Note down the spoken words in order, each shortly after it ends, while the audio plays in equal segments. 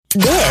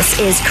This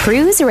is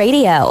Cruise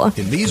Radio.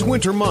 In these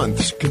winter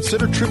months,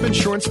 consider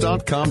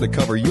tripinsurance.com to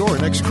cover your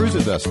next cruise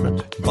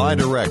investment. Buy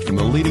direct from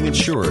the leading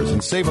insurers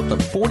and save up to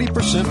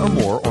 40% or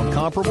more on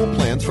comparable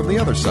plans from the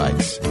other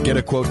sites. Get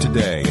a quote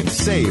today and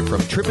save from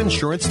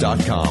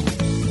tripinsurance.com.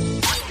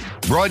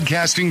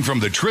 Broadcasting from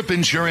the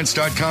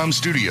tripinsurance.com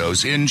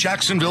studios in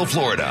Jacksonville,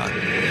 Florida.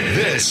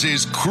 This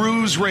is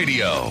Cruise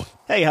Radio.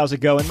 Hey, how's it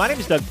going? My name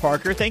is Doug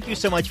Parker. Thank you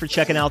so much for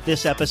checking out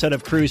this episode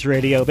of Cruise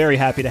Radio. Very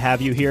happy to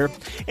have you here.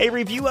 A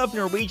review of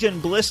Norwegian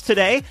Bliss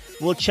today.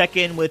 We'll check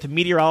in with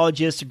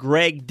meteorologist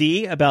Greg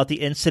D about the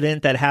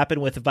incident that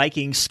happened with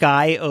Viking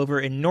Sky over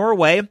in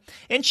Norway.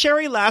 And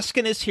Sherry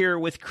Laskin is here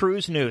with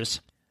Cruise News.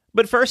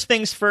 But first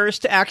things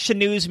first, Action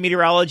News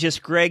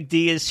meteorologist Greg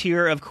D is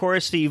here. Of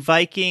course, the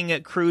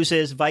Viking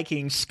cruises,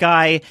 Viking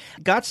Sky,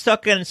 got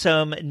stuck in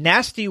some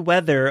nasty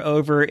weather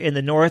over in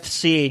the North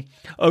Sea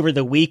over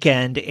the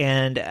weekend.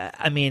 And,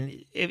 I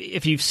mean,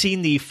 if you've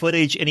seen the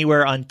footage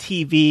anywhere on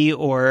TV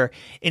or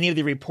any of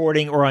the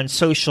reporting or on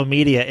social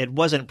media, it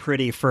wasn't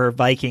pretty for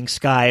Viking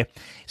Sky.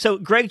 So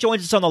Greg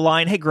joins us on the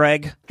line. Hey,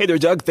 Greg. Hey there,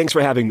 Doug. Thanks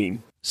for having me.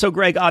 So,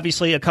 Greg,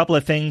 obviously a couple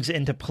of things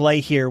into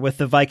play here with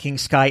the Viking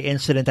Sky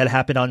incident that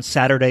happened on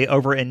Saturday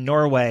over in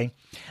Norway.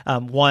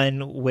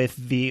 One with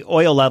the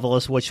oil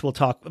levels, which we'll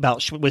talk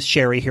about with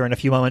Sherry here in a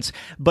few moments.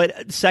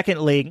 But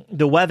secondly,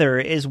 the weather.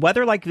 Is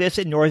weather like this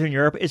in Northern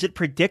Europe, is it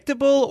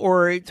predictable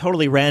or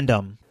totally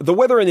random? The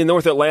weather in the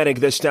North Atlantic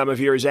this time of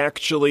year is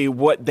actually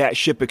what that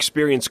ship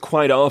experienced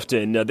quite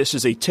often. This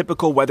is a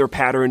typical weather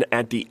pattern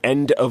at the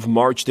end of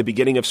March, the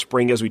beginning of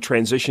spring as we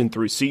transition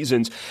through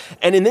seasons.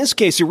 And in this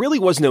case, it really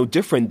was no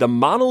different. The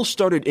model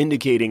started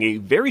indicating a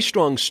very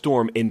strong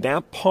storm in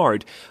that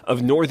part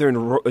of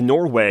northern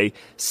Norway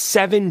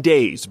 7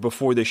 days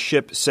before the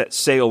ship set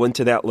sail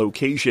into that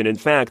location. In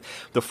fact,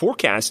 the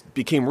forecast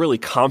became really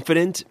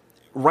confident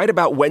right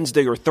about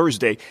Wednesday or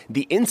Thursday.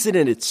 The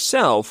incident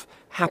itself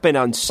happened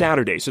on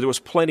Saturday, so there was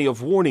plenty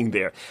of warning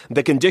there.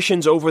 The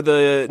conditions over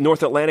the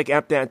North Atlantic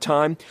at that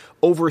time,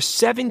 over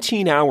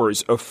 17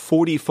 hours of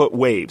 40-foot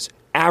waves.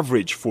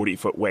 Average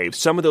 40-foot waves.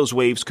 Some of those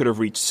waves could have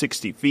reached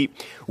 60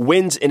 feet.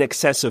 Winds in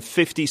excess of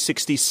 50,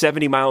 60,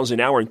 70 miles an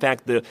hour. In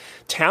fact, the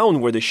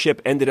town where the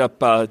ship ended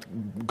up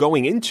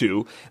going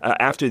into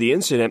after the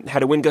incident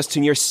had a wind gust to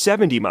near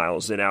 70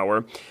 miles an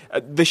hour.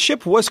 The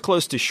ship was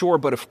close to shore,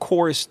 but of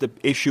course the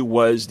issue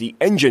was the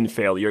engine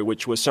failure,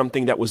 which was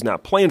something that was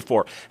not planned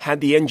for. Had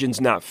the engines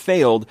not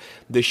failed,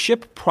 the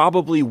ship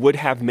probably would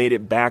have made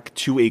it back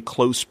to a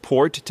close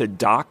port to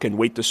dock and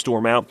wait the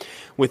storm out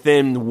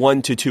within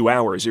 1 to 2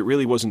 hours. It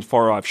really wasn't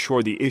far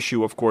offshore. The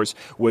issue, of course,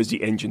 was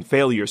the engine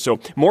failure.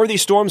 So more of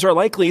these storms are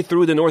likely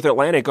through the North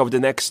Atlantic over the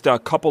next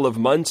couple of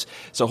months.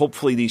 So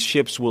hopefully these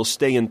ships will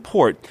stay in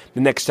port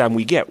the next time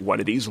we get one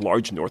of these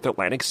large North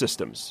Atlantic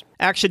systems.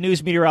 Action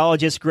News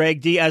meteorologist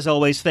Greg D, as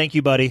always, thank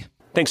you, buddy.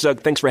 Thanks,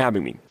 Doug. Thanks for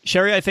having me.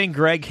 Sherry, I think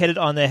Greg hit it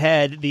on the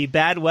head. The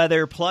bad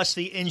weather plus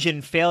the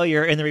engine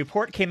failure. And the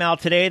report came out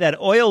today that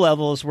oil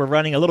levels were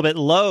running a little bit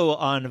low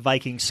on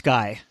Viking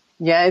Sky.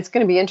 Yeah, it's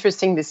going to be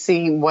interesting to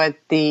see what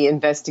the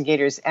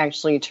investigators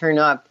actually turn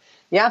up.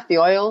 Yeah, if the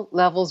oil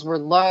levels were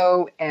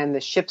low and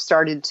the ship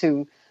started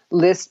to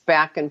list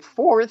back and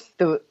forth,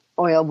 the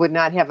oil would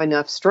not have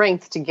enough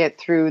strength to get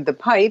through the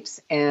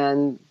pipes,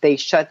 and they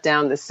shut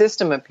down the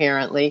system,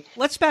 apparently.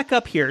 Let's back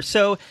up here.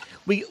 So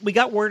we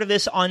got word of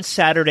this on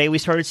Saturday. We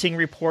started seeing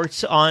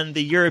reports on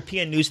the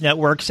European news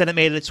networks, and it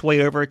made its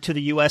way over to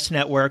the U.S.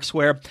 networks,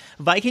 where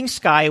Viking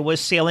Sky was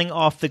sailing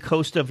off the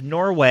coast of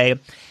Norway.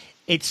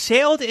 It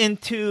sailed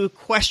into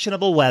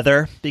questionable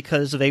weather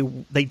because they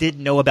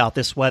didn't know about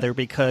this weather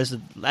because,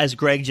 as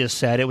Greg just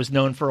said, it was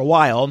known for a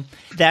while.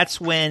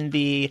 That's when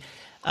the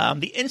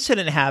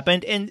incident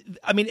happened. And,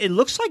 I mean, it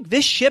looks like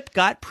this ship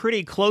got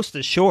pretty close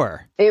to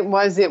shore. It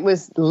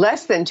was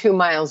less than 2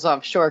 miles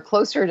offshore,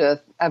 closer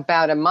to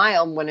about a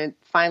mile when it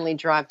finally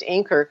dropped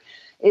anchor.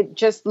 It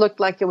just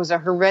looked like it was a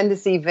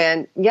horrendous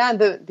event. Yeah,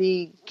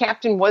 the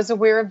captain was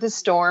aware of the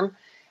storm.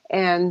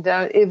 And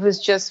it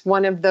was just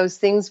one of those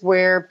things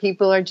where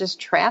people are just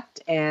trapped,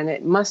 and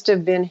it must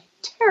have been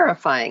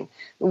terrifying.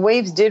 The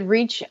waves did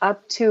reach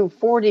up to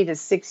 40 to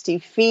 60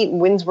 feet.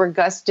 Winds were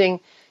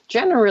gusting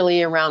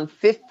generally around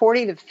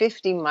 40 to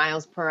 50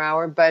 miles per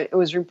hour, but it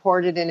was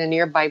reported in a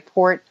nearby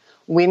port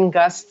wind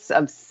gusts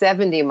of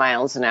 70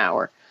 miles an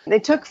hour. They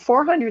took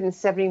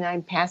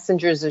 479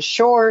 passengers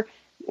ashore.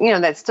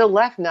 That still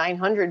left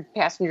 900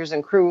 passengers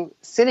and crew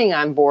sitting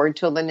on board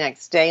till the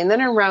next day. And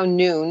then around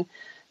noon,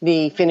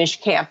 the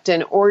Finnish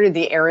captain ordered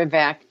the air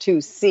evac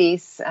to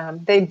cease.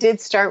 They did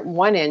start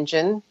one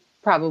engine,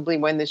 probably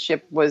when the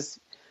ship was,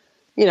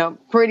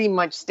 pretty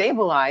much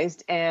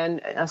stabilized, and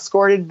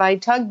escorted by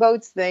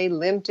tugboats, they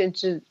limped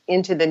into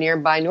the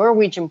nearby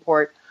Norwegian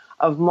port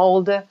of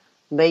Molde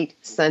late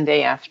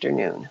Sunday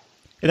afternoon.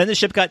 And then the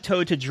ship got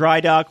towed to dry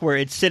dock, where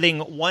it's sitting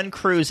one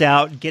cruise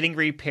out, getting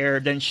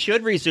repaired, then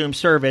should resume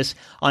service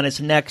on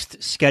its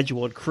next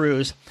scheduled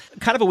cruise.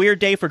 Kind of a weird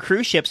day for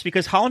cruise ships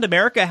because Holland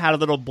America had a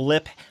little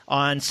blip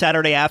on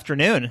Saturday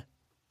afternoon.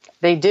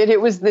 They did.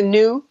 It was the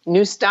new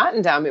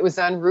Statendam. It was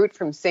en route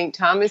from St.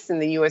 Thomas in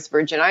the U.S.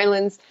 Virgin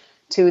Islands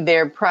to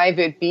their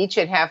private beach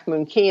at Half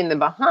Moon Cay in the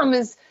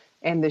Bahamas,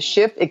 and the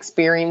ship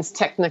experienced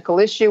technical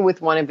issue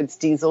with one of its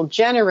diesel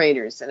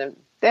generators. And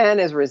then,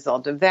 as a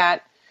result of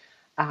that,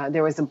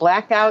 there was a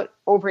blackout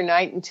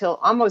overnight until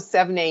almost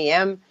 7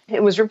 a.m.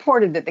 It was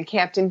reported that the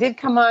captain did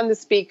come on the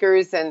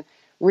speakers and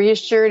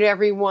reassured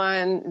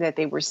everyone that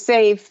they were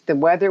safe. The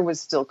weather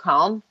was still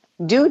calm.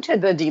 Due to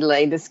the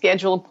delay, the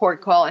scheduled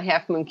port call at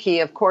Half Moon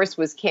Cay, of course,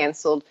 was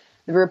canceled.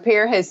 The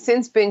repair has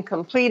since been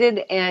completed,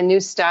 and New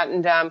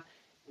Statendam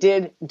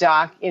did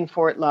dock in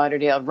Fort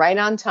Lauderdale right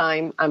on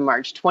time on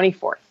March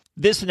 24th.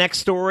 This next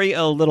story,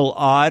 a little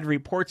odd.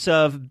 Reports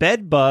of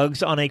bed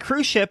bugs on a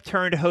cruise ship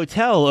turned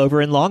hotel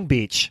over in Long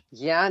Beach.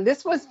 Yeah,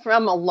 this was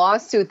from a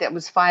lawsuit that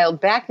was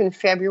filed back in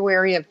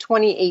February of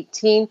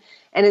 2018,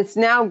 and it's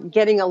now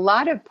getting a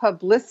lot of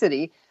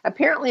publicity.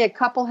 Apparently, a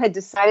couple had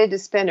decided to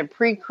spend a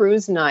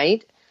pre-cruise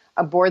night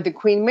aboard the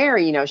Queen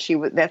Mary. You know,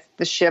 that's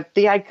the ship,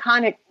 the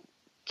iconic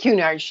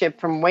Cunard ship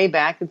from way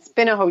back. It's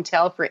been a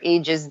hotel for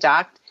ages,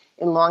 docked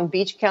in Long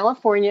Beach,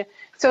 California.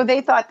 So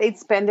they thought they'd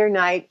spend their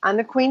night on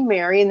the Queen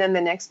Mary and then the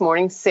next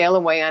morning sail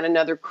away on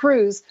another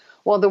cruise.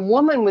 Well, the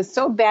woman was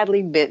so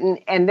badly bitten,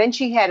 and then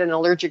she had an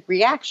allergic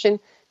reaction,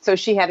 so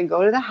she had to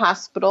go to the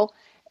hospital.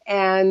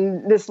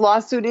 And this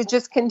lawsuit is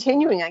just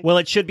continuing. Well,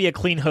 it should be a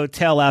clean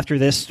hotel after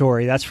this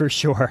story, that's for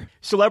sure.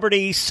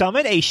 Celebrity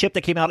Summit, a ship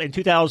that came out in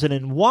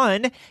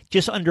 2001,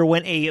 just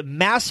underwent a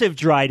massive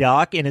dry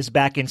dock and is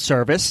back in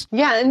service.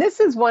 Yeah, and this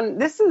is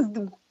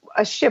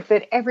a ship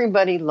that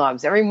everybody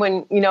loves.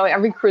 Everyone,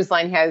 every cruise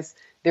line has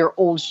their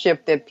old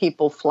ship that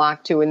people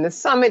flock to, and the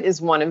Summit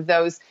is one of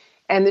those.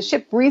 And the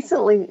ship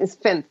recently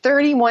spent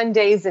 31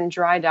 days in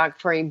dry dock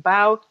for a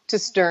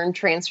bow-to-stern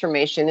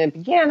transformation. It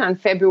began on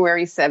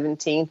February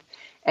 17th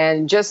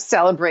and just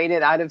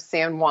celebrated out of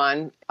San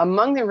Juan.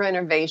 Among the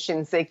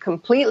renovations, they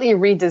completely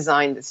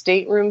redesigned the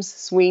staterooms,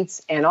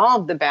 suites, and all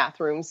of the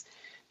bathrooms.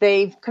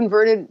 They've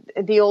converted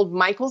the old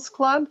Michael's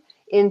Club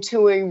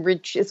into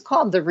it's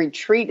called the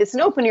Retreat. It's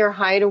an open-air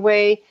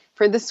hideaway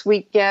for the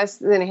suite guests.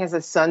 Then it has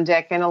a sun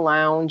deck and a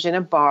lounge and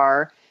a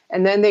bar.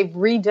 And then they've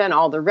redone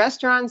all the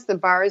restaurants, the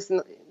bars,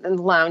 and the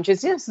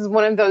lounges. This is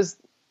one of those,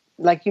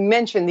 like you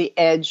mentioned, the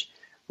Edge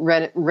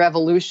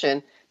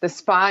revolution. The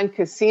spa and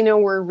casino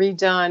were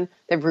redone.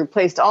 They've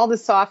replaced all the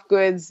soft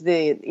goods.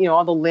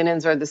 All the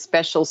linens are the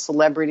special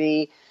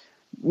celebrity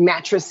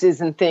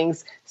mattresses and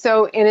things.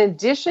 So in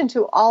addition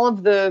to all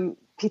of the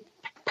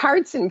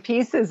parts and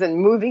pieces and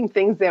moving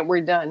things that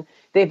were done,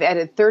 they've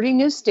added 30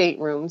 new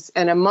staterooms.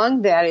 And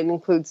among that, it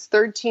includes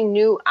 13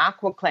 new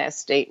Aqua Class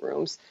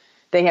staterooms.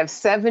 They have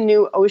 7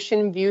 new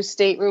ocean view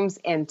staterooms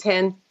and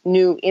 10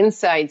 new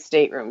inside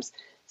staterooms.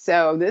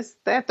 So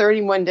that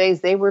 31 days,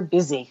 they were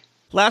busy.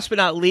 Last but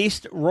not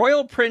least,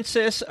 Royal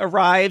Princess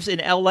arrives in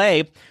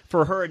L.A.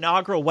 for her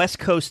inaugural West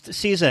Coast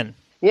season.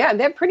 Yeah,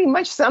 that pretty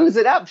much sums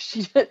it up.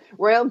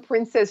 Royal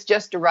Princess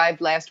just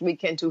arrived last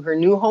weekend to her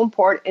new home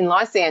port in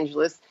Los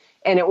Angeles,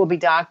 and it will be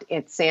docked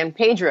at San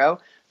Pedro.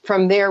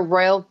 From there,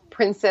 Royal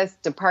Princess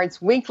departs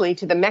weekly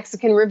to the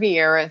Mexican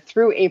Riviera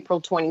through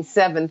April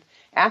 27th.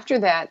 After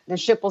that, the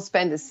ship will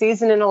spend a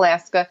season in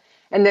Alaska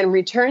and then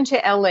return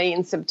to L.A.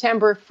 in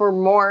September for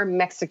more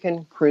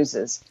Mexican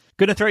cruises.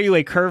 Going to throw you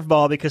a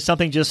curveball because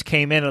something just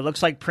came in. It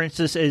looks like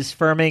Princess is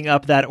firming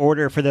up that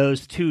order for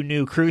those 2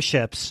 new cruise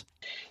ships.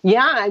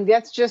 Yeah,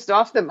 that's just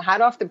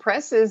hot off the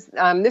presses.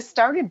 This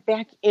started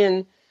back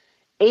in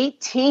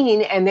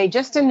 2018, and they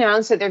just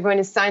announced that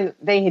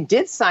they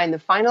did sign the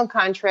final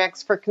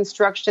contracts for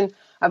construction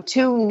of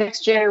 2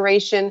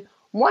 next-generation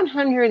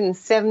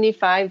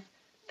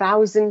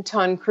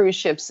 175,000-ton cruise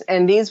ships.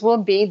 And these will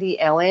be the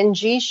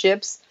LNG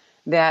ships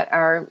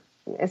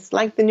it's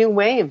like the new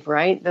wave,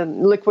 right? The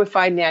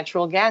liquefied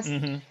natural gas.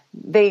 Mm-hmm.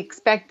 They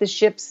expect the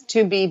ships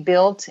to be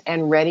built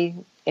and ready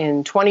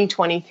in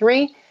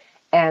 2023,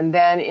 and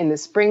then in the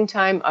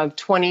springtime of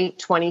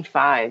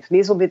 2025.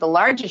 These will be the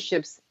largest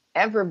ships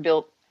ever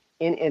built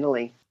in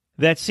Italy.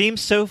 That seems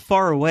so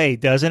far away,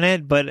 doesn't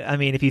it? But, I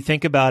mean, if you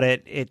think about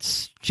it,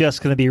 it's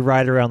just going to be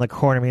right around the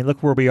corner. I mean,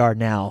 look where we are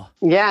now.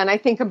 Yeah, and I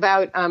think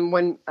about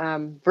when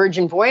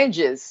Virgin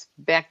Voyages,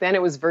 back then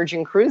it was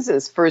Virgin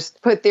Cruises,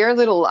 first put their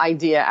little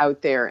idea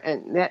out there.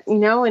 And that,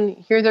 and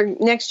here they're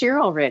next year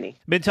already.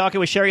 Been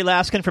talking with Sherry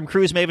Laskin from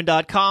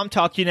CruiseMaven.com.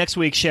 Talk to you next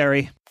week,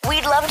 Sherry.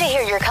 We'd love to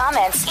hear your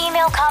comments.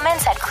 Email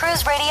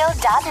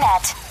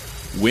comments@cruiseradio.net.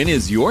 When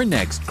is your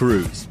next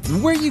cruise?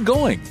 Where are you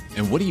going?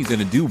 And what are you going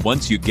to do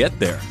once you get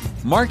there?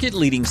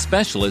 Market-leading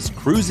specialist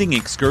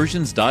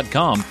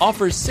CruisingExcursions.com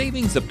offers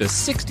savings up to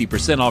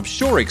 60% off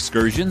shore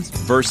excursions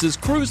versus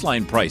cruise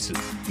line prices.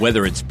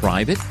 Whether it's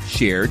private,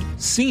 shared,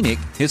 scenic,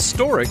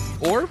 historic,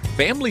 or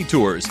family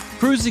tours,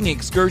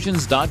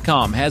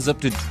 CruisingExcursions.com has up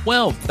to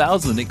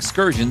 12,000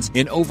 excursions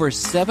in over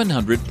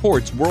 700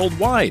 ports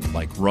worldwide,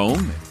 like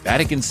Rome,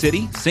 Vatican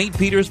City, St.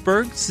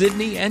 Petersburg,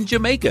 Sydney, and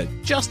Jamaica,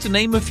 just to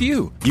name a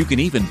few. You can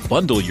even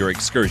bundle your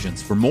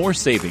excursions for more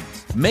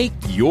savings. Make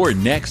your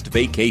next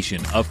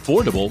vacation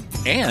affordable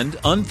and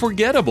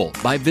unforgettable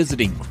by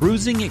visiting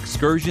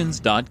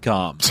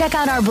cruisingexcursions.com. Check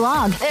out our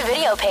blog, the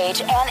video page,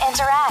 and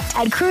interact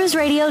at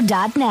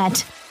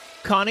cruiseradio.net.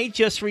 Connie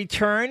just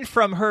returned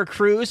from her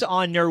cruise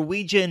on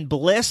Norwegian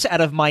Bliss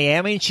out of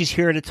Miami, and she's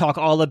here to talk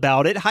all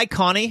about it. Hi,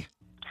 Connie.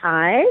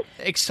 Hi.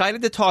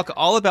 Excited to talk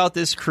all about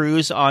this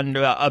cruise on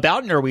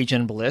about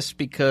Norwegian Bliss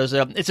because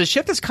it's a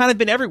ship that's kind of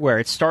been everywhere.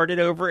 It started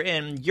over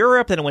in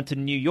Europe, then it went to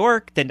New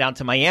York, then down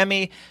to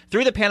Miami,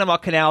 through the Panama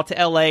Canal to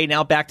L.A.,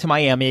 now back to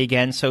Miami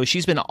again. So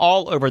she's been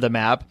all over the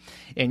map,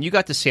 and you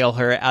got to sail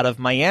her out of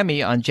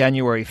Miami on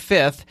January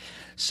 5th.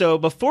 So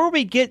before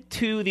we get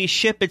to the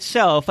ship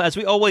itself, as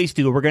we always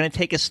do, we're going to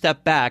take a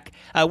step back.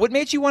 What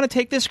made you want to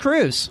take this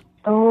cruise?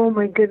 Oh,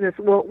 my goodness.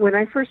 Well, when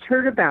I first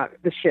heard about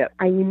the ship,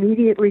 I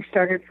immediately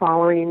started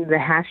following the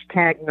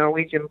hashtag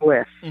Norwegian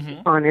Bliss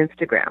on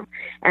Instagram.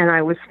 And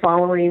I was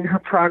following her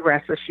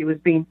progress as she was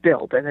being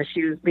built and as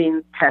she was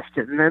being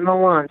tested, and then the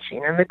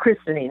launching and the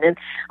christening. And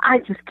I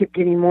just kept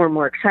getting more and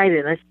more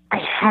excited. I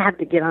had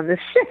to get on this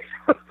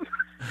ship.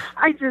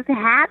 I just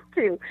had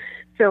to.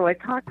 So I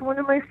talked one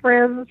of my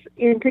friends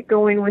into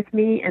going with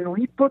me, and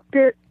we booked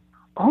it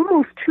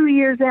almost 2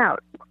 years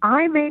out.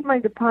 I made my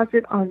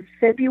deposit on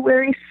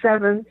February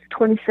 7th,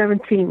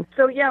 2017.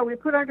 So, yeah, we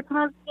put our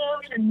deposit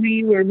down, and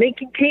we were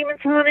making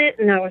payments on it,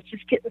 and I was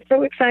just getting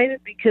so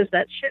excited because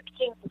that ship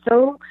seemed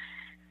so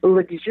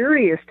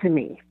luxurious to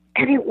me.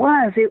 And it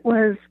was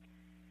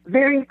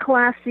very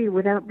classy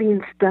without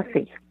being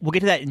stuffy. We'll get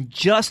to that in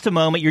just a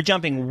moment. You're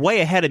jumping way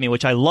ahead of me,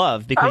 which I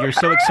love because you're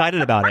so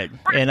excited about it.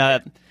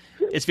 And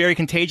it's very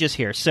contagious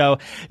here. So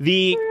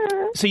you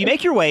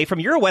make your way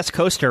you're a West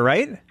Coaster,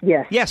 right?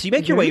 Yes. Yeah, so you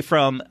make your way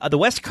from the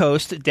West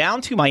Coast down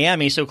to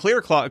Miami, so clear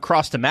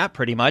across the map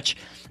pretty much.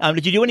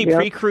 Did you do any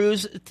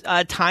pre-cruise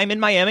time in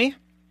Miami?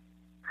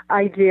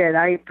 I did.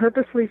 I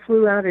purposely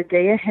flew out a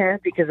day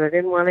ahead because I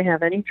didn't want to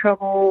have any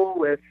trouble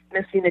with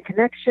missing a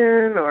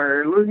connection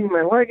or losing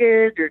my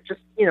luggage or just,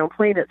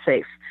 playing it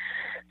safe.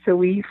 So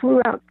we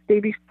flew out the day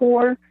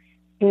before,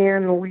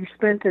 and we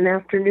spent an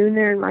afternoon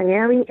there in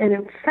Miami. And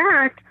in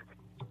fact,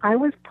 I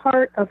was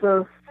part of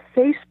a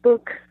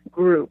Facebook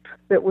group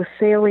that was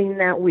sailing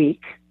that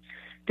week.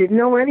 Didn't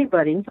know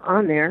anybody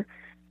on there,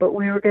 but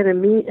we were going to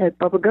meet at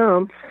Bubba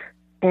Gump's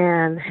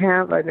and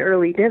have an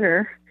early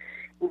dinner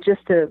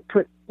just to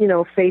put,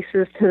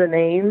 faces to the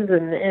names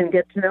and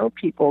get to know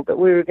people that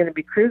we were going to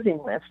be cruising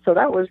with. So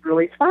that was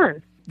really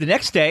fun. The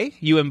next day,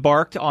 you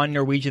embarked on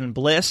Norwegian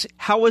Bliss.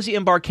 How was the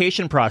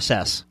embarkation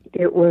process?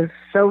 It was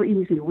so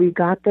easy. We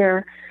got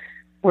there.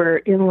 We're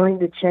in line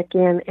to check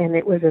in, and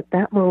it was at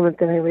that moment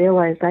that I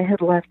realized I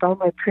had left all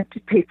my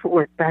printed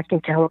paperwork back in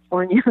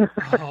California.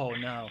 Oh,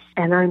 no.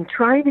 And I'm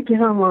trying to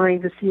get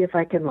online to see if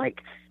I can,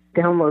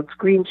 download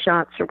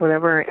screenshots or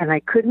whatever, and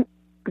I couldn't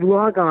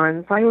log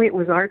on. Finally, it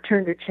was our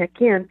turn to check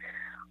in.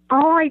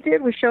 All I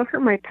did was show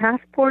her my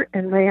passport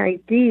and my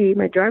ID,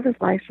 my driver's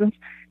license,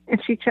 and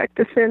she checked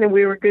us in, and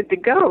we were good to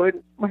go.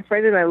 And my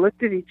friend and I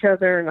looked at each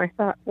other, and I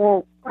thought,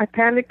 well, I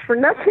panicked for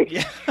nothing.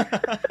 Yeah.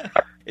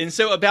 And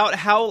so about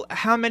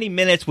how many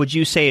minutes would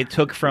you say it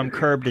took from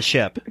curb to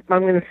ship?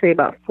 I'm going to say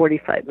about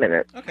 45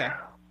 minutes. Okay.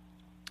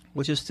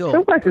 Which is still...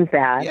 So it wasn't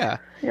bad. Yeah.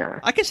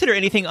 I consider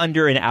anything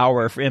under an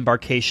hour for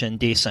embarkation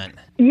decent.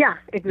 Yeah,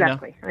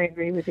 exactly. I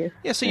agree with you.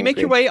 Yeah, so you make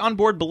your way on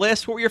board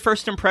Bliss. What were your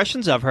first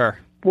impressions of her?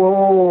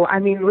 Whoa. I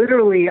mean,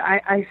 literally,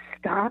 I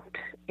stopped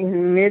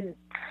in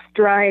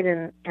mid-stride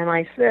and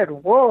I said,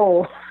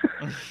 whoa,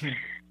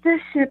 this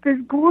ship is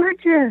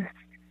gorgeous.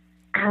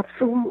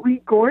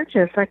 Absolutely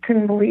gorgeous. I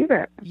couldn't believe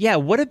it. Yeah,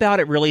 what about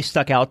it really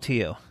stuck out to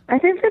you? I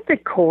think that the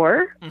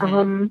core,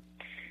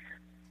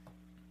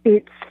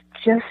 it's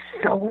just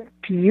so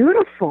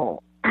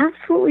beautiful.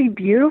 Absolutely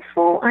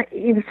beautiful.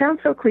 It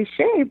sounds so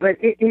cliche, but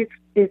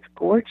it's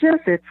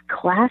gorgeous. It's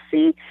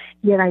classy,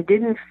 yet I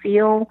didn't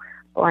feel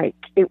like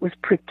it was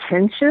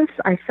pretentious.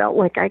 I felt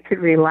like I could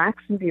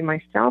relax and be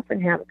myself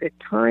and have a good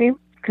time.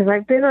 Because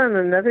I've been on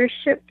another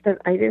ship that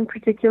I didn't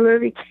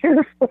particularly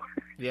care for.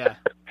 Yeah.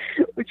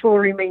 Which will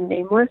remain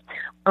nameless.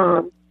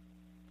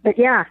 But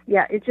yeah,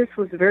 it just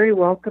was very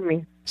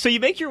welcoming. So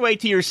you make your way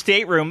to your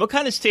stateroom. What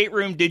kind of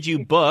stateroom did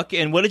you book,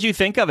 and what did you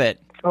think of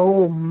it?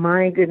 Oh,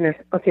 my goodness.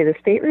 Okay, the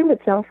stateroom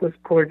itself was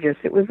gorgeous.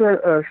 It was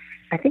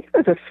I think it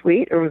was a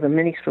suite or it was a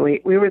mini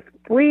suite. We were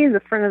way in the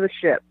front of the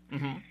ship.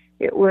 Mm-hmm.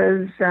 It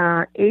was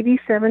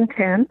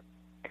 8710,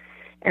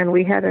 and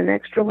we had an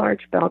extra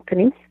large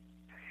balcony,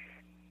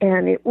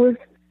 and it was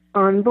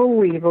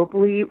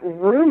unbelievably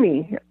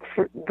roomy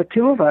for the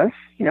two of us,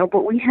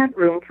 but we had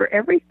room for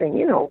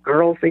everything.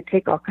 Girls, they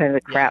take all kinds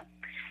of crap.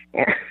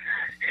 And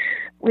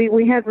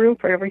we had room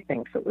for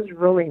everything, so it was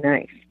really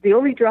nice. The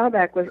only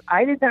drawback was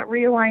I did not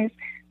realize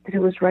that it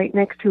was right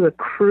next to a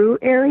crew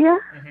area,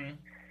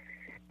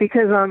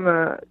 because on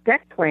the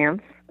deck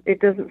plans, it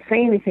doesn't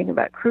say anything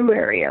about crew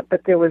area,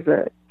 but there was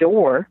a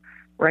door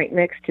right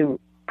next to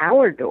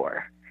our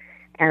door.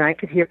 And I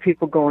could hear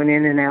people going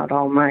in and out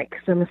all night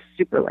because I'm a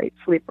super late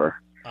sleeper.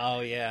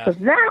 Oh, yeah. So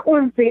that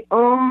was the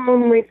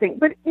only thing.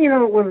 But,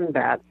 it wasn't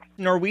bad.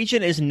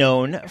 Norwegian is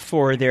known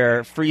for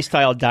their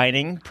freestyle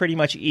dining. Pretty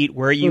much eat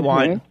where you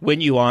want, when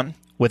you want,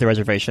 with a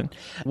reservation.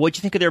 What'd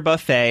you think of their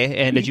buffet,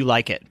 and did you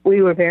like it?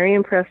 We were very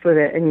impressed with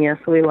it, and yes,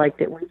 we liked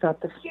it. We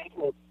thought the food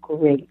was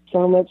great.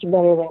 So much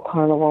better than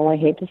Carnival. I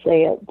hate to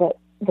say it, but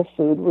the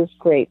food was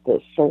great. The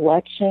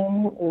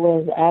selection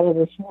was out of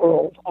this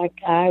world.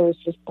 I was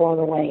just blown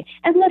away.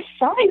 And the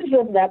size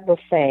of that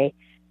buffet,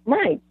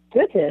 my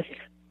goodness,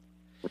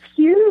 was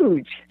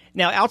huge.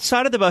 Now,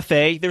 outside of the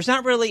buffet, there's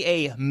not really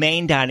a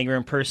main dining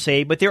room per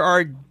se, but there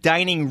are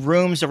dining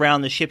rooms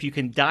around the ship you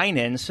can dine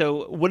in.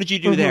 So what did you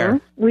do there?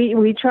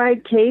 We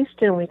tried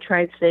Taste and we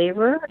tried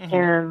Savor,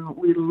 and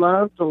we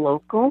loved the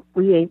Local.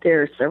 We ate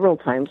there several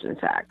times, in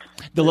fact.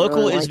 The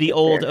Local is the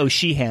old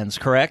O'Sheehan's,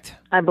 correct?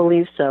 I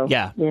believe so.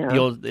 Yeah.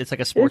 It's like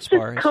a sports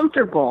bar. It's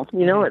comfortable.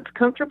 It's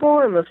comfortable,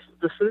 and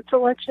the food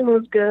selection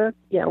was good.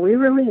 Yeah, we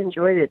really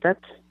enjoyed it.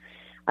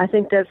 I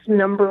think that's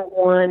number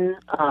one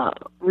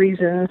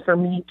reason for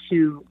me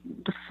to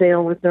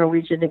sail with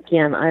Norwegian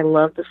again. I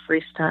love the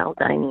freestyle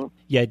dining.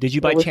 Yeah, did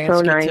you by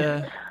chance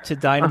get to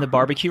dine in the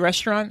barbecue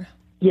restaurant?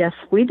 Yes,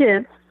 we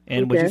did.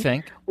 And what did you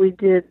think? We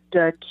did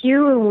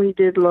Q and we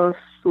did Los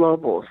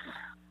Lobos.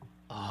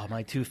 Oh,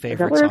 my two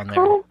favorites on there.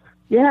 Called?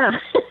 Yeah.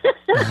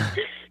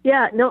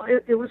 Yeah, no,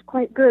 it was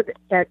quite good.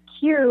 At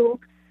Q,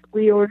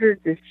 we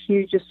ordered this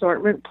huge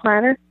assortment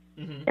platter,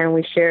 and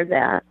we shared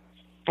that.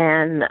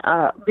 And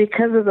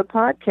because of the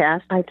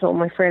podcast, I told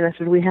my friend, I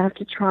said, we have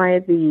to try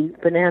the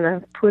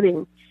banana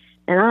pudding.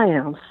 And I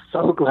am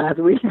so glad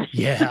we did.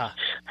 Yeah.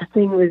 That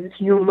thing was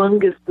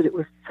humongous, but it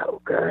was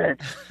so good.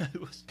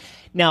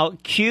 Now,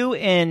 Q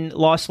and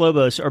Los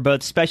Lobos are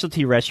both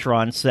specialty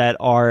restaurants that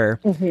are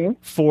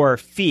for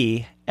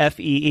fee,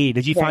 F-E-E.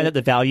 Did you find that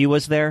the value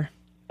was there?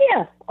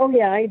 Yeah. Oh,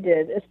 yeah, I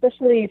did,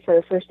 especially for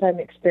a first-time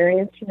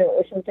experience. It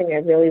was something I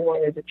really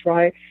wanted to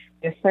try.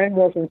 My friend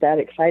wasn't that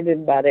excited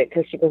about it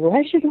because she goes,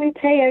 why should we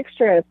pay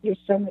extra if there's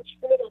so much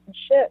food on the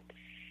ship?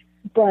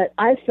 But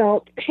I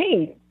felt,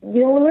 hey,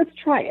 let's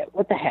try it.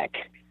 What the heck?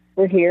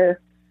 We're here.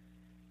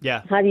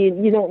 Yeah. How do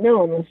you don't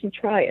know unless you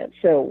try it.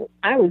 So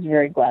I was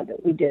very glad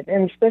that we did.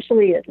 And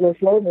especially at Los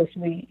Lobos,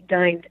 we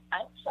dined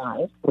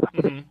outside.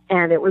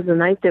 And it was the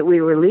night that we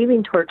were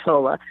leaving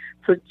Tortola.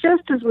 So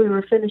just as we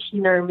were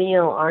finishing our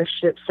meal, our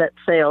ship set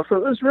sail. So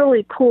it was really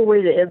a cool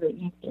way to end the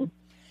evening.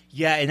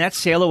 Yeah, and that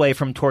sail away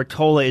from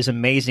Tortola is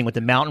amazing with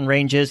the mountain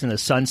ranges and the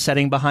sun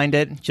setting behind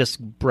it.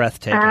 Just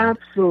breathtaking.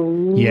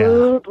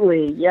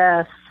 Absolutely,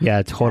 yes.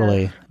 Yeah,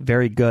 totally. Yes.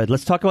 Very good.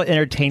 Let's talk about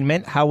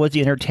entertainment. How was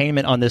the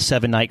entertainment on this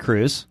 7-night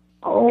cruise?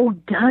 Oh,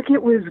 Doug,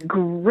 it was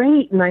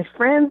great. My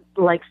friend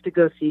likes to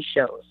go see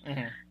shows.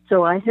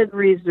 So I had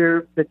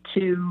reserved the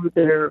two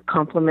that are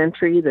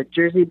complimentary, the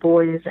Jersey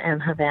Boys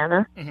and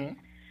Havana.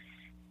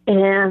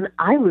 And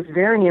I was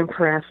very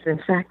impressed.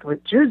 In fact,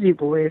 with Jersey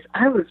Boys,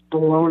 I was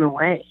blown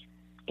away.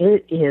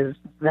 It is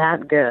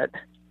that good.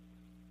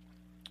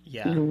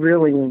 Yeah.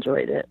 Really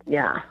enjoyed it.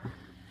 Yeah.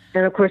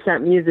 And of course,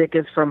 that music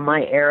is from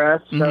my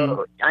era,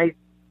 so I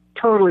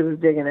totally was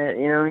digging it.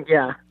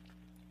 Yeah.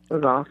 It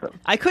was awesome.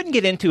 I couldn't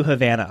get into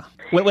Havana.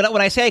 When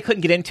I say I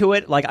couldn't get into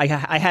it, like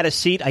I had a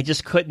seat, I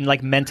just couldn't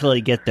mentally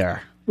get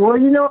there.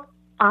 Well,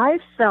 I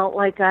felt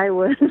like I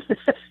was.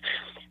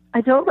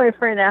 I told my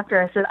friend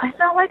after, I said, I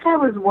felt like I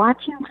was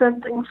watching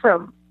something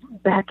from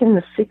back in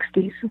the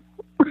 60s.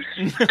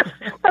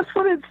 That's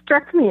what it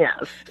struck me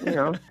as.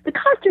 The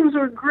costumes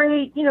were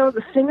great.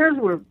 The singers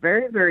were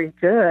very, very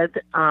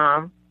good.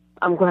 I'm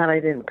glad I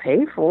didn't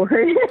pay for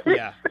it.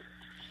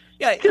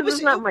 Yeah, it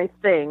was not my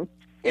thing.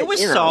 It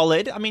was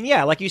solid. I mean,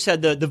 yeah, like you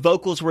said, the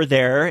vocals were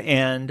there,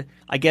 and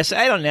I guess,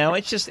 I don't know,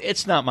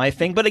 it's not my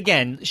thing. But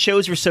again,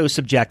 shows are so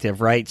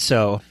subjective, right?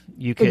 So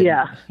you could,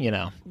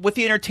 With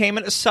the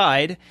entertainment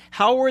aside,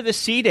 how were the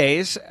sea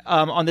days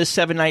on this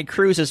 7-night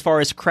cruise as far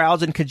as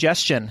crowds and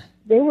congestion?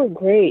 They were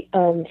great.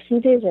 Sea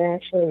days are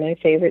actually my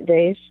favorite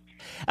days.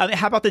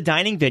 How about the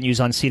dining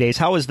venues on sea days?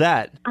 How was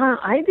that?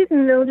 I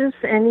didn't notice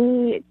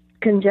any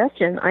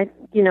congestion.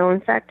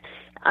 In fact,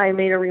 I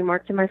made a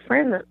remark to my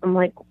friend that I'm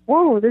like,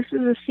 whoa, this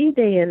is a sea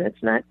day and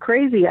it's not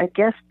crazy. I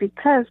guess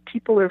because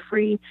people are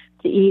free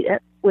to eat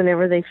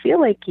whenever they feel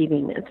like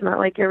eating. It's not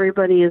like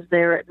everybody is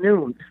there at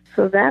noon.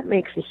 So that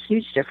makes a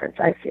huge difference,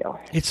 I feel.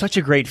 It's such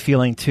a great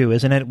feeling, too,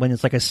 isn't it? When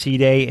it's like a sea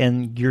day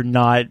and you're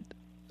not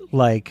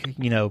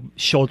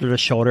shoulder to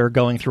shoulder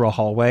going through a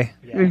hallway.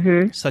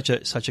 Yeah. Such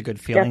a good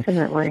feeling.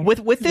 Definitely.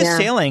 With this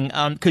sailing,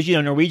 because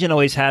Norwegian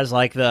always has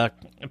like the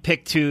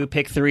pick 2,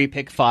 pick 3,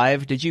 pick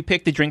 5. Did you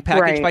pick the drink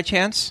package by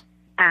chance?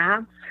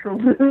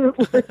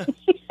 Absolutely.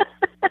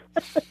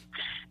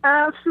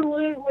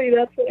 Absolutely.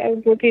 That's what I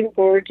was looking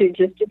forward to,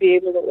 just to be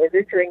able to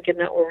order drink and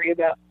not worry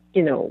about,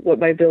 what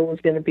my bill was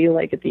going to be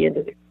like at the end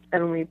of it.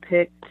 And we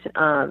picked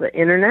the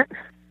internet.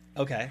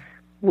 Okay.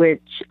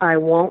 Which I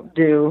won't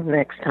do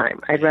next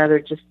time. I'd rather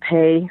just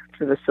pay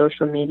for the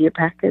social media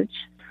package.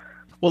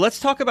 Well,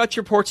 let's talk about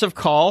your ports of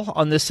call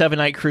on this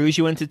 7-night cruise.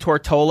 You went to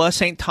Tortola,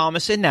 St.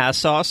 Thomas, and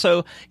Nassau.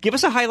 So give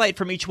us a highlight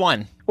from each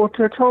one. Well,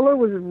 Tortola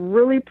was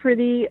really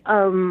pretty.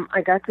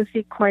 I got to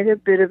see quite a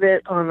bit of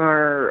it on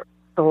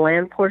the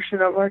land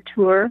portion of our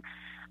tour.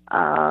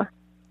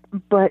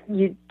 But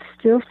you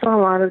still saw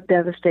a lot of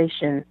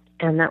devastation,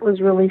 and that was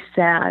really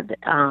sad.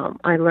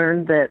 I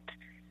learned that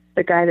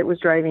the guy that was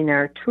driving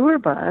our tour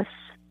bus,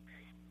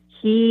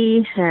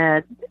 he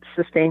had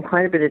sustained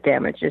quite a bit of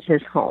damage at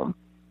his home.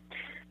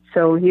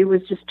 So he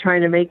was just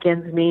trying to make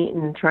ends meet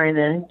and trying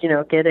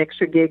to, get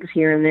extra gigs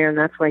here and there, and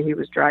that's why he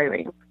was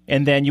driving.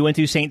 And then you went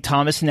to St.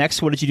 Thomas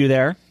next. What did you do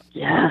there?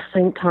 Yeah,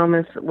 St.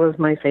 Thomas was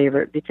my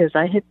favorite because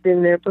I had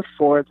been there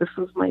before. This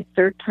was my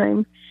third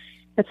time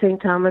at St.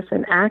 Thomas,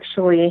 and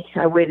actually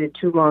I waited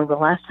too long. The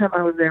last time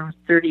I was there was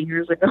 30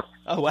 years ago.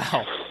 Oh,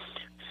 wow.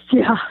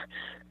 Yeah,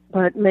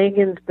 but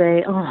Magens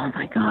Bay, oh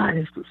my God,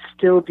 it was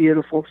still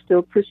beautiful,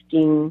 still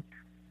pristine.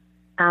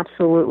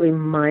 Absolutely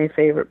my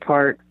favorite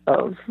part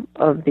of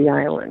the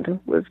island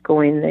was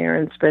going there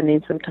and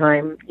spending some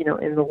time,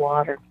 in the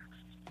water.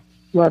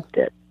 Loved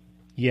it.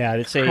 Yeah,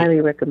 I'd say highly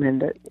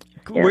recommend it.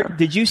 Yeah.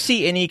 Did you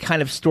see any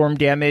kind of storm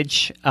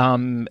damage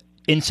in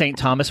St.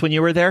 Thomas when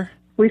you were there?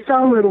 We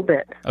saw a little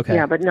bit. Okay.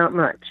 Yeah, but not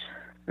much.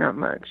 Not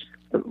much.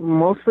 But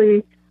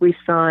mostly we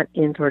saw it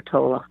in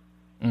Tortola.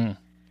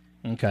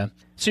 Okay.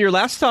 So your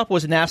last stop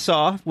was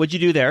Nassau. What'd you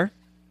do there?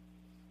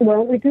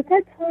 Well, we took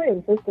our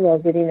time, first of all,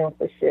 getting off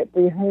the ship.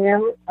 We hung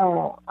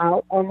out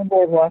on the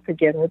boardwalk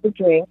again with a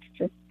drink,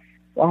 just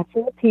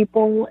watching the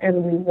people,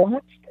 and we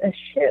watched a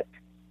ship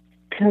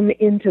come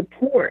into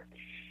port.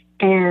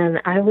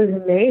 And I was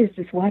amazed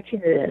just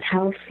watching it, at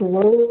how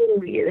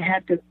slowly it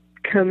had to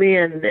come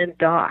in and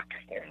dock.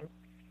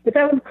 But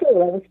that was cool.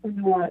 That was fun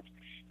to watch.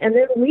 And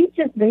then we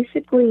just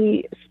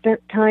basically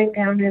spent time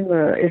down in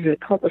is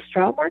it called the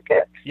Straw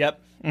Market? Yep.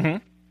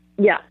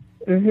 Mm-hmm. Yeah.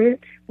 Mm-hmm.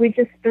 We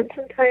just spent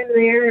some time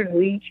there, and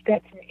we each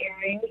got some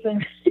earrings,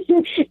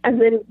 and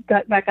then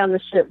got back on the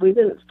ship. We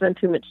didn't spend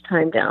too much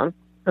time down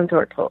in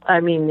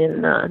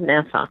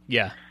Nassau.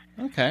 Yeah.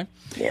 Okay.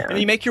 Yeah. And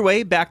you make your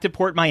way back to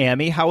Port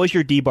Miami. How was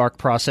your debark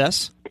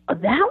process?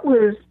 That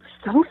was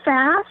so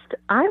fast.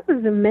 I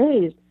was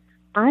amazed.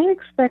 I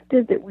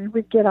expected that we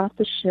would get off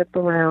the ship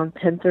around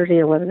 10:30,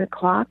 11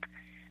 o'clock,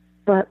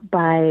 but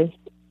by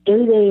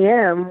 8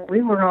 a.m.,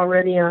 we were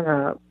already on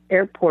a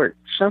airport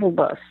shuttle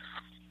bus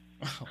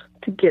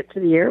to get to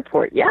the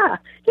airport. Yeah,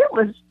 it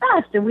was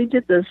fast, and we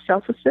did the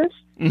self-assist.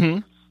 Mm-hmm.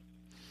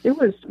 It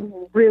was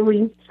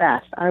really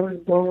fast. I was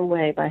blown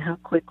away by how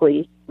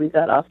quickly we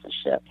got off the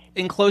ship.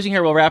 In closing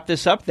here, we'll wrap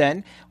this up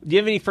then. Do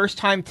you have any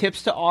first-time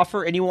tips to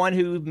offer anyone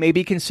who may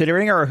be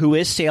considering or who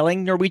is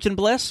sailing Norwegian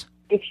Bliss?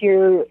 If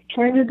you're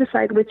trying to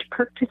decide which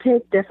perk to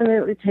take,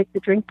 definitely take the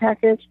drink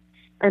package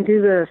and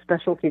do the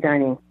specialty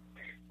dining.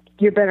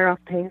 You're better off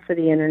paying for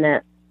the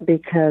internet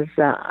because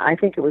I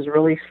think it was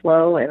really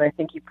slow, and I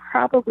think you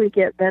probably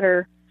get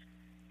better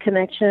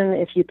connection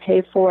if you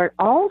pay for it.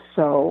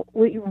 Also,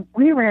 we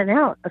ran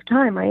out of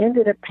time. I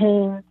ended up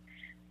paying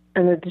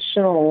an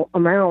additional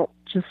amount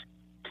just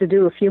to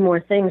do a few more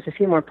things, a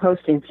few more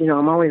postings.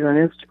 I'm always on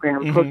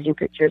Instagram posting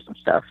pictures and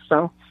stuff.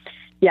 So,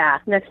 yeah,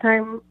 next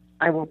time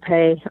I will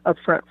pay up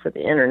front for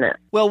the internet.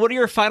 Well, what are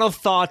your final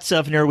thoughts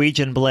of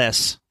Norwegian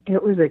Bliss?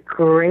 It was a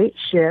great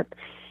ship.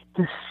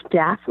 The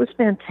staff was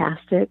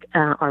fantastic.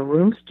 Our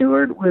room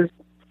steward was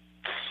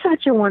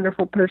such a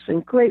wonderful person,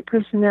 great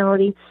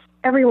personality.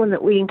 Everyone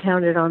that we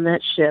encountered on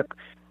that ship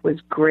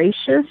was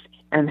gracious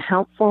and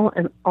helpful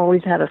and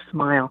always had a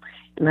smile.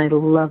 And I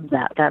loved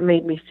that. That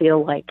made me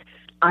feel like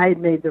I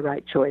made the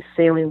right choice,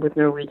 sailing with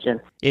Norwegian.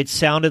 It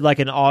sounded like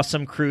an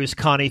awesome cruise,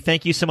 Connie.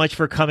 Thank you so much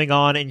for coming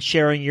on and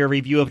sharing your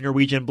review of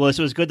Norwegian Bliss.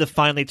 It was good to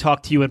finally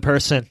talk to you in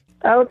person.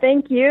 Oh,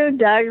 thank you,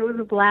 Doug. It was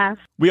a blast.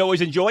 We always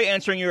enjoy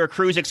answering your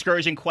cruise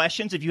excursion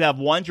questions. If you have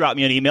one, drop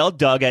me an email,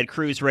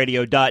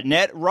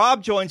 doug@cruiseradio.net.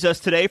 Rob joins us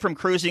today from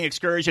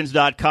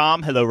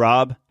cruisingexcursions.com. Hello,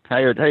 Rob.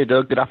 Hey,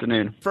 Doug. Good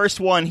afternoon. First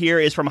one here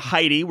is from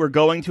Heidi. We're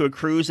going to a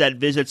cruise that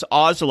visits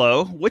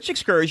Oslo. Which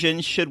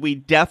excursion should we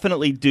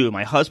definitely do?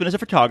 My husband is a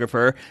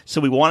photographer, so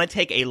we want to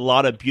take a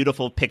lot of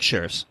beautiful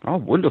pictures. Oh,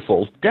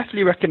 wonderful.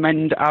 Definitely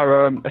recommend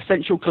our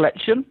Essential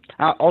Collection,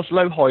 our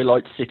Oslo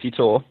Highlights City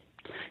Tour.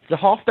 It's a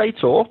half-day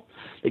tour.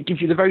 It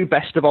gives you the very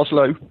best of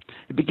Oslo.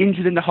 It begins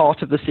within the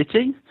heart of the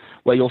city,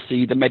 where you'll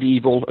see the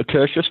medieval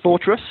Akershus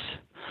Fortress,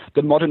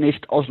 the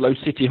modernist Oslo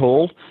City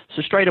Hall.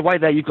 So straight away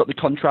there you've got the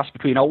contrast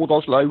between old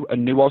Oslo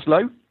and new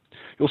Oslo.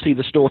 You'll see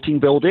the Storting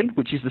Building,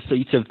 which is the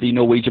seat of the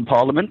Norwegian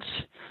Parliament,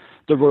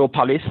 the Royal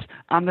Palace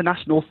and the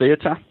National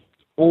Theatre,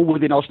 all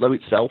within Oslo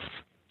itself.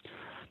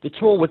 The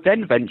tour would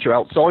then venture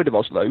outside of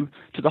Oslo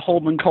to the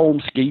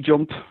Holmenkollen ski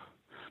jump.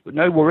 But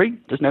no worry,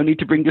 there's no need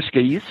to bring your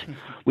skis.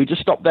 We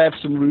just stop there for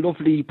some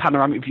lovely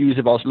panoramic views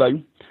of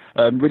Oslo,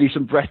 really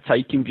some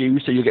breathtaking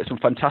views, so you'll get some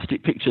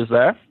fantastic pictures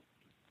there.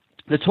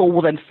 The tour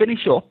will then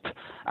finish up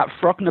at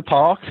Frogner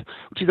Park,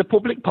 which is a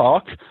public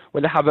park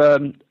where they have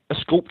a a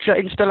sculpture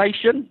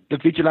installation, the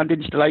Vigiland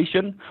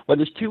installation, where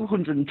there's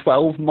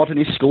 212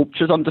 modernist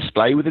sculptures on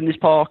display within this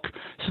park.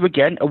 So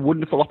again, a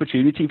wonderful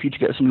opportunity for you to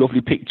get some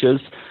lovely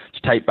pictures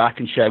to take back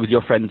and share with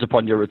your friends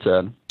upon your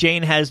return.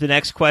 Jane has the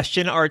next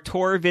question. Our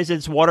tour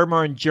visits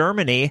Watermarn,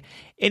 Germany.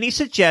 Any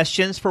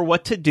suggestions for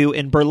what to do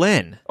in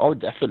Berlin? Oh,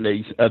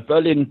 definitely.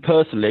 Berlin,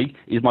 personally,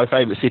 is my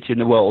favourite city in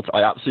the world.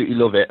 I absolutely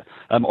love it.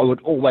 I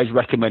would always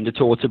recommend a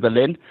tour to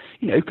Berlin,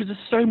 because there's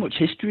so much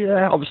history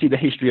there. Obviously, the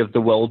history of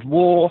the World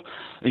War,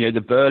 the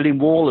Berlin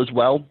Wall as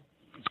well.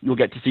 You'll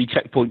get to see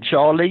Checkpoint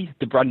Charlie,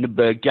 the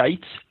Brandenburg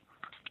Gate,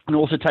 and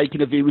also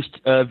taking a view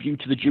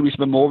to the Jewish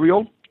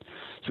Memorial.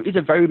 So it's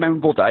a very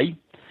memorable day.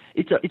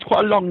 It's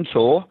quite a long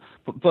tour,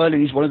 but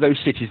Berlin is one of those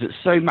cities that's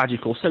so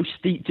magical, so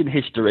steeped in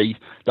history,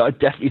 that I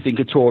definitely think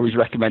a tour is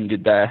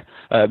recommended there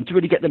to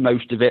really get the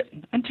most of it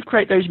and to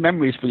create those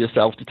memories for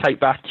yourself to take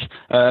back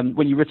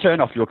when you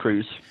return off your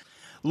cruise.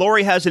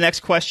 Lori has the next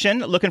question,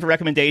 looking for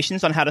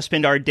recommendations on how to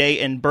spend our day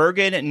in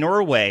Bergen,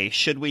 Norway.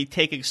 Should we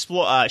take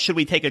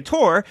a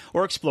tour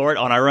or explore it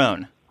on our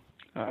own?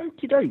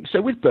 Okey-doke.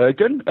 So with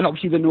Bergen, and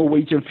obviously the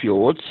Norwegian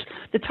fjords,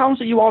 the towns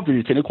that you are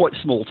visiting are quite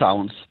small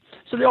towns.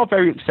 So they are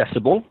very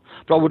accessible,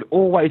 but I would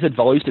always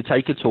advise to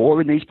take a tour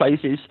in these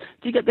places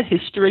to get the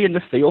history and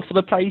the feel for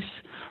the place,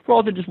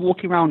 rather than just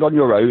walking around on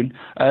your own.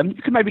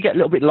 You can maybe get a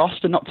little bit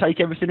lost and not take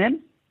everything in.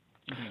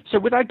 Mm-hmm. So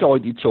with our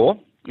guided tour,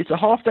 it's a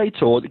half-day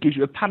tour that gives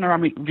you a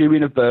panoramic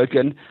viewing of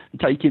Bergen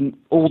and taking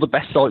all the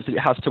best sites that it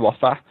has to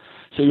offer.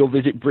 So you'll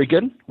visit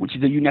Bryggen, which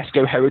is a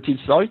UNESCO heritage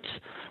site,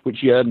 which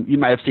you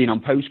may have seen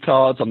on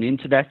postcards, on the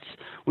internet,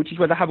 which is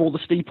where they have all the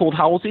steepled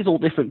houses, all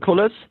different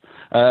colours.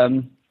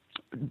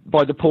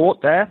 By the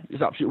port there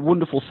is absolutely a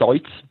wonderful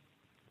site.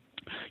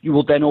 You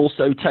will then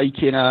also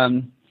take in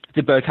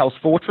the Berghaus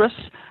Fortress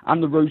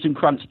and the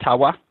Rosenkrantz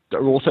Tower that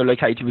are also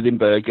located within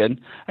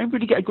Bergen, and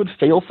really get a good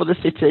feel for the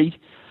city.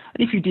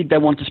 And if you did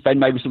then want to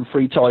spend maybe some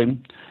free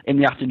time in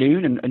the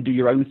afternoon and do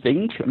your own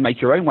thing and make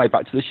your own way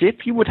back to the ship,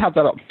 you would have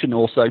that option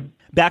also.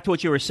 Back to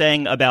what you were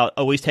saying about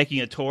always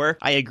taking a tour,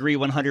 I agree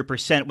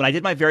 100%. When I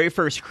did my very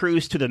first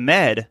cruise to the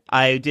Med,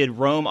 I did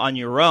Rome on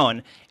your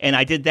own, and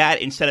I did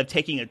that instead of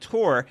taking a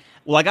tour.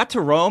 Well, I got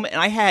to Rome, and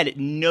I had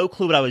no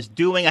clue what I was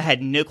doing. I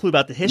had no clue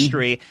about the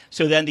history. Mm-hmm.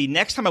 So then the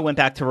next time I went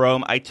back to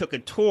Rome, I took a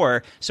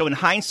tour. So in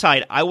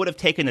hindsight, I would have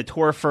taken the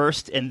tour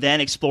first and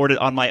then explored it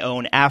on my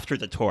own after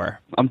the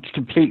tour. I'm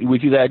completely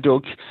with you there,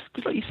 Doug.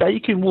 Because like you say,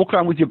 you can walk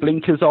around with your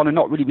blinkers on and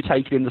not really be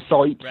taking in the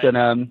sights,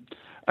 right,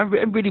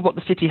 and really what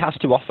the city has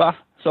to offer.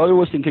 So I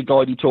always think a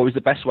guided tour is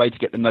the best way to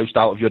get the most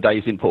out of your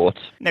days in port.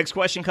 Next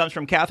question comes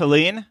from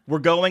Kathleen. We're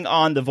going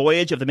on the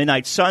voyage of the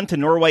Midnight Sun to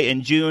Norway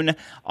in June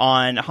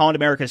on Holland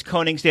America's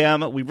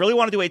Koningsdam. We really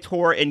want to do a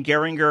tour in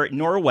Geiranger,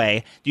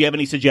 Norway. Do you have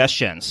any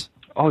suggestions?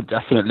 Oh,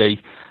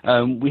 definitely.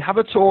 We have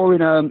a tour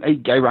in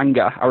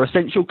Geiranger, our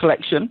essential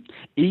collection,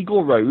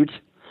 Eagle Road,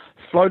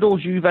 Flydal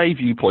Juve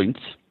Viewpoint,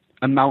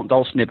 and Mount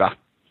Dalsnibba.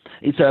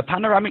 It's a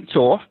panoramic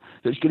tour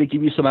that's going to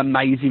give you some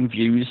amazing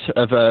views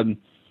of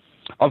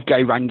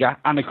Geiranger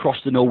and across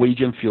the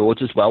Norwegian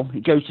fjords as well.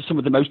 It goes to some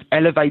of the most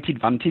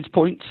elevated vantage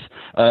points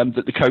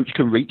that the coach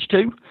can reach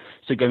to.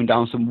 So going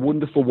down some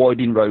wonderful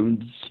winding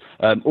roads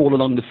all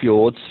along the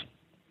fjords.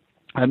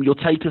 You'll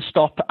take a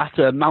stop at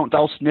Mount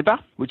Dalsnibba,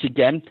 which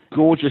again,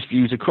 gorgeous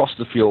views across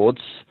the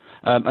fjords,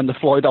 and the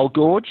Flydal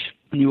Gorge.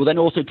 And you will then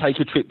also take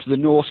a trip to the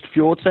Norsk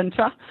Fjord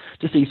Centre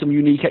to see some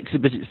unique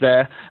exhibits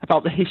there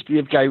about the history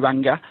of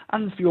Geiranger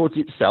and the fjords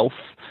itself.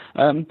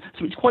 So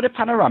it's quite a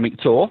panoramic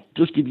tour,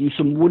 just giving you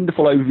some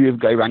wonderful overview of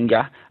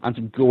Geiranger and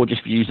some gorgeous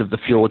views of the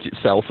fjords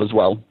itself as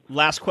well.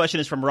 Last question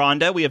is from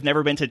Rhonda. We have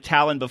never been to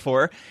Tallinn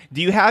before.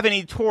 Do you have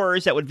any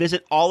tours that would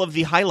visit all of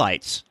the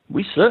highlights?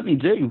 We certainly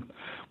do.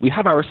 We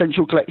have our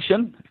essential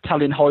collection,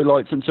 Tallinn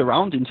Highlights and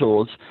Surrounding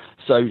Tours.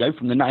 So,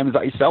 from the name of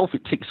that itself,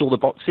 it ticks all the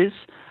boxes.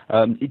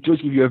 It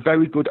does give you a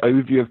very good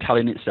overview of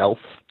Tallinn itself.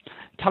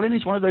 Tallinn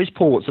is one of those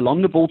ports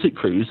along the Baltic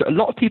cruise that a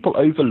lot of people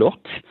overlook,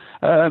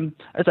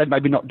 as they've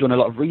maybe not done a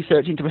lot of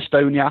research into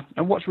Estonia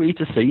and what's really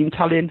to see in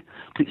Tallinn.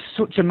 But it's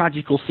such a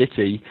magical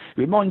city. It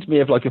reminds me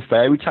of like a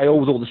fairy tale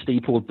with all the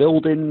steepled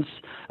buildings,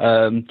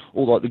 all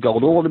like the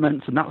gold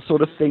ornaments and that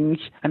sort of thing.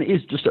 And it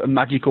is just a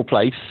magical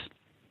place.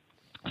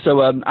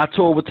 So our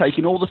tour would take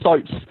in all the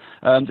sites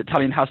that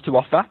Tallinn has to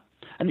offer.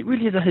 And it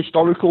really is a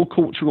historical,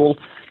 cultural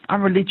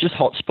and religious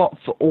hotspot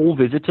for all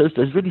visitors.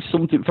 There's really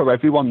something for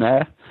everyone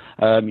there.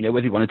 Whether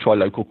you want to try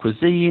local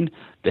cuisine,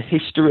 the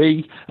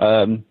history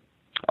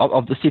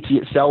of the city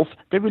itself,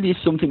 there really is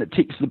something that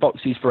ticks the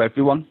boxes for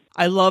everyone.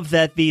 I love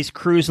that these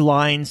cruise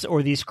lines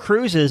or these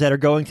cruises that are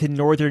going to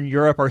Northern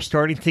Europe are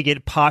starting to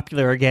get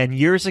popular again.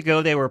 Years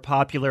ago, they were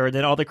popular, and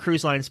then all the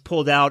cruise lines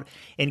pulled out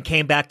and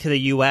came back to the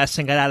U.S.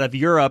 and got out of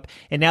Europe,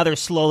 and now they're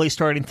slowly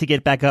starting to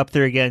get back up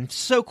there again.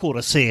 So cool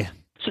to see.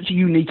 Such a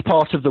unique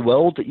part of the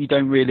world that you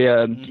don't really,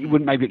 you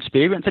wouldn't maybe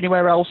experience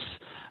anywhere else.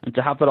 And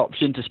to have that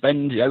option to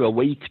spend, a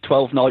week,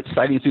 12 nights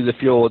sailing through the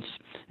fjords,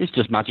 it's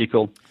just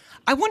magical.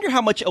 I wonder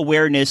how much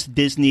awareness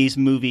Disney's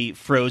movie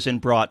Frozen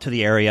brought to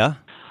the area.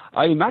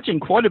 I imagine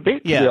quite a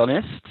bit, to be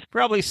honest.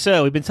 Probably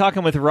so. We've been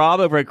talking with Rob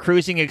over at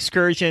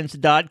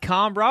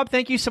cruisingexcursions.com. Rob,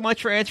 thank you so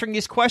much for answering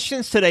these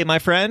questions today, my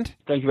friend.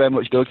 Thank you very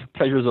much, Doug.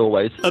 Pleasure as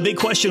always. A big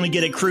question we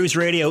get at Cruise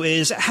Radio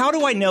is, how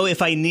do I know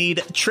if I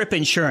need trip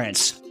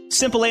insurance?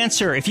 Simple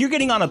answer. If you're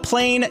getting on a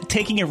plane,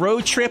 taking a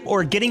road trip,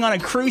 or getting on a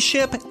cruise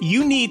ship,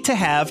 you need to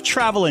have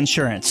travel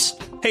insurance.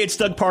 Hey, it's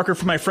Doug Parker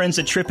from my friends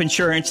at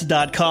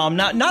tripinsurance.com.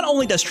 Not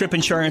only does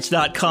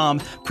tripinsurance.com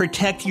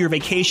protect your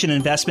vacation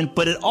investment,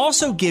 but it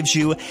also gives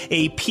you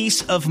a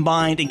peace of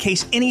mind in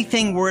case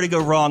anything were to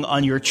go wrong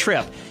on your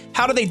trip.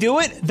 How do they do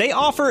it? They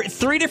offer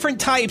 3 different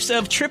types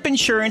of trip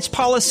insurance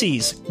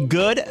policies.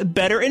 Good,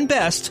 better, and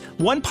best.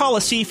 One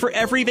policy for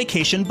every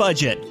vacation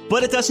budget.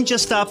 But it doesn't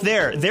just stop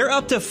there. They're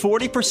up to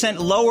 40%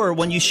 lower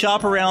when you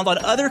shop around on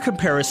other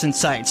comparison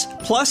sites.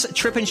 Plus,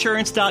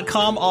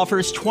 tripinsurance.com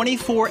offers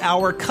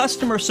 24-hour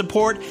customer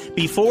support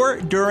before,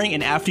 during,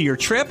 and after your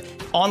trip,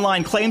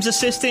 online claims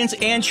assistance,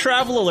 and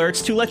travel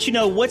alerts to let you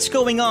know what's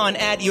going on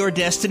at your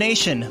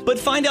destination. But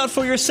find out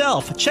for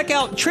yourself. Check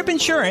out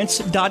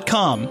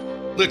tripinsurance.com.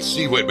 Let's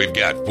see what we've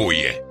got for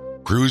you.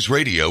 Cruise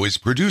Radio is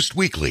produced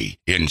weekly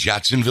in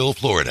Jacksonville,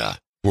 Florida.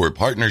 For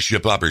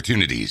partnership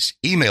opportunities,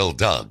 email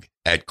Doug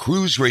at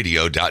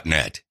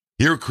cruiseradio.net.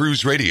 Hear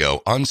Cruise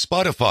Radio on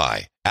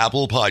Spotify,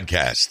 Apple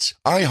Podcasts,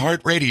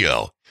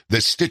 iHeartRadio, the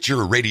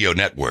Stitcher Radio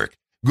Network,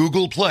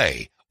 Google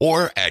Play,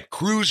 or at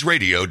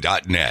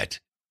cruiseradio.net.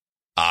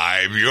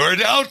 I'm your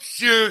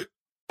announcer.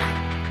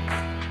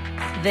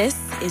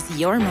 This is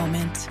your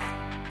moment.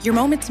 Your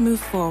moment to move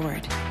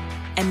forward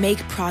and make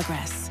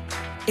progress.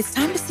 It's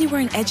time to see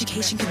where an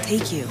education can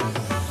take you.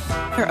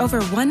 For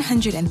over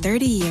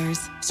 130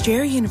 years,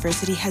 Strayer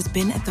University has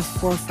been at the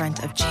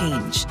forefront of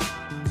change,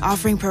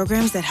 offering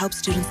programs that help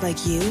students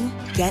like you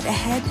get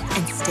ahead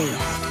and stay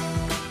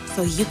ahead,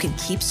 so you can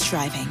keep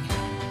striving.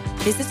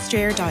 Visit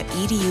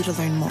strayer.edu to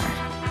learn more.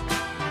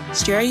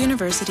 Strayer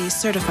University is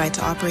certified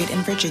to operate in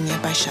Virginia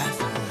by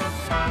Chev.